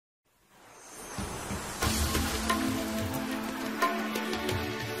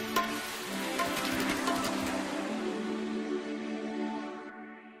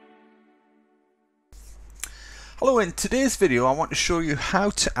Hello, in today's video I want to show you how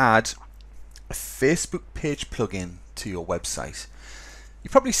to add a Facebook page plugin to your website.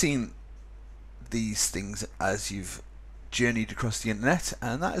 You've probably seen these things as you've journeyed across the internet,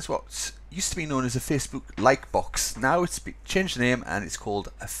 and that is what used to be known as a Facebook like box. Now it's changed the name and it's called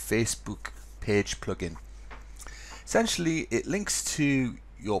a Facebook page plugin. Essentially it links to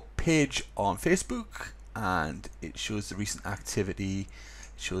your page on Facebook and it shows the recent activity,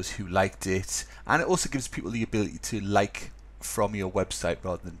 shows who liked it, and it also gives people the ability to like from your website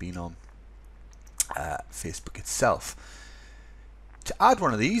rather than being on Facebook itself. To add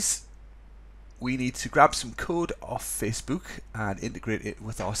one of these, we need to grab some code off Facebook and integrate it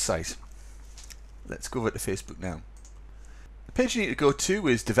with our site. Let's go over to Facebook now. The page you need to go to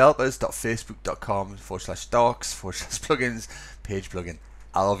is developers.facebook.com/docs/plugins page plugin.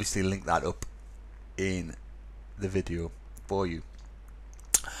 I'll obviously link that up in the video for you.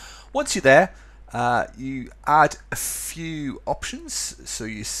 Once you're there, you add a few options. So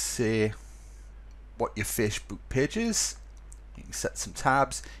you say what your Facebook page is. You can set some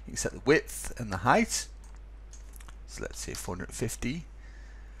tabs. You can set the width and the height. So let's say 450.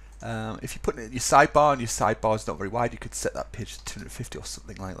 If you put it in your sidebar and your sidebar is not very wide, you could set that page to 250 or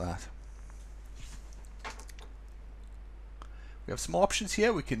something like that. We have some more options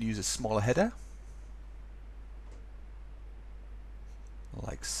here. We can use a smaller header,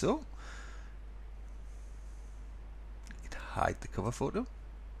 like so. You can hide the cover photo.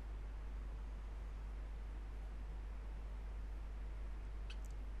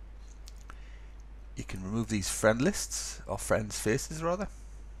 You can remove these friend lists, or friends' faces rather,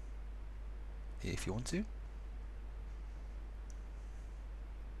 if you want to. And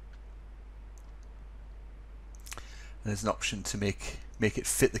there's an option to make it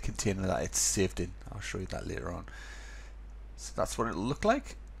fit the container that it's saved in. I'll show you that later on. So that's what it'll look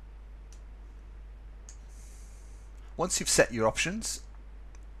like. Once you've set your options,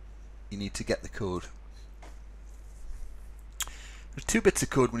 you need to get the code. There's two bits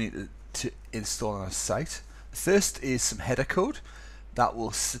of code we need to install on our site. The first is some header code that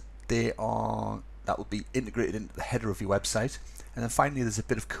will stay on, that will be integrated into the header of your website. And then finally there's a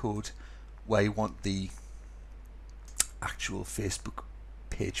bit of code where you want the actual Facebook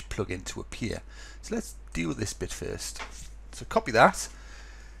page plugin to appear. So let's deal with this bit first. So copy that.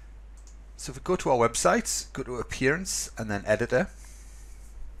 So if we go to our website, go to Appearance and then Editor.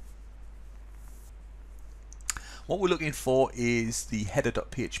 What we're looking for is the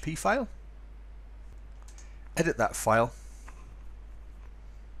header.php file. Edit that file.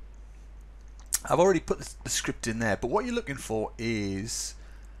 I've already put the script in there, but what you're looking for is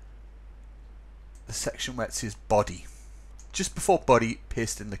the section where it says body. Just before body,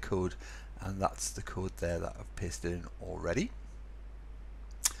 paste in the code, and that's the code there that I've pasted in already.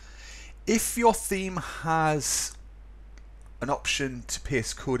 If your theme has an option to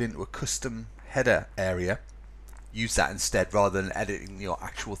paste code into a custom header area, use that instead rather than editing your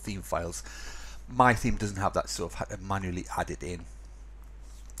actual theme files. My theme doesn't have that, so I've had to manually add it in.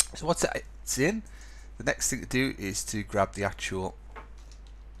 So once it's in, the next thing to do is to grab the actual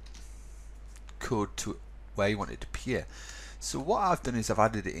code to where you want it to appear. So what I've done is I've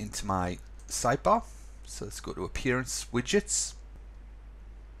added it into my sidebar. So let's go to Appearance, Widgets,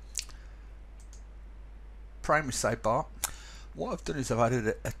 Primary Sidebar. What I've done is I've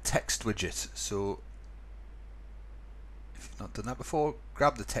added a text widget. So if you've not done that before,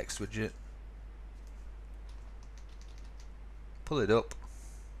 grab the text widget, pull it up,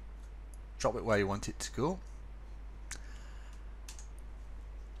 drop it where you want it to go,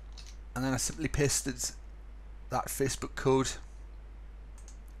 and then I simply pasted that Facebook code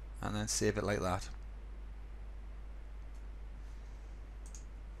and then save it like that.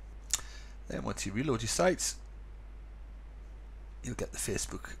 Then once you reload your site, you'll get the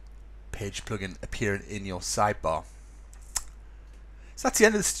Facebook page plugin appearing in your sidebar. So that's the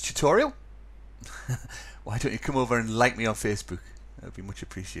end of this tutorial. Why don't you come over and like me on Facebook? That would be much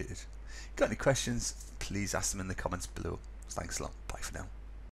appreciated. If you've got any questions, please ask them in the comments below. Thanks a lot. Bye for now.